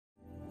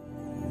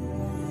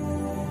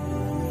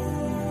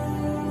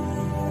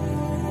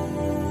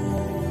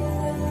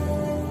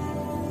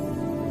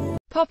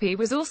Poppy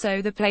was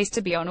also the place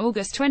to be on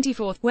August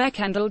 24, where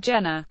Kendall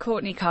Jenner,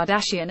 Kourtney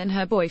Kardashian and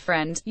her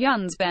boyfriend,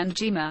 Yuns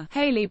Benjima,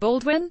 Hailey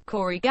Baldwin,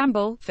 Corey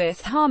Gamble,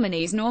 Fifth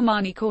Harmony's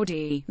Normani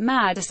Cordy,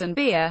 Madison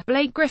Beer,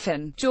 Blake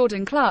Griffin,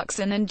 Jordan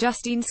Clarkson and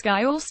Justine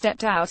Skye all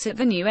stepped out at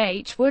the new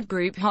H. Wood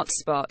Group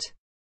hotspot.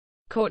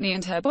 Kourtney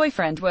and her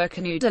boyfriend were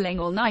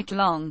canoodling all night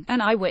long, an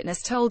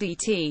eyewitness told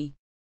ET.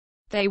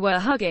 They were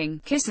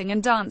hugging, kissing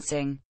and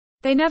dancing.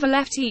 They never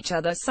left each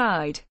other's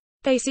side.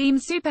 They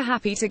seemed super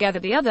happy together.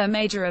 The other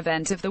major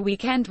event of the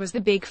weekend was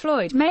the big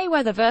Floyd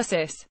Mayweather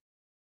vs.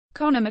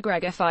 Conor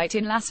McGregor fight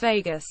in Las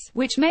Vegas,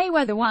 which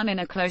Mayweather won in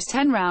a close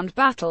 10-round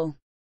battle.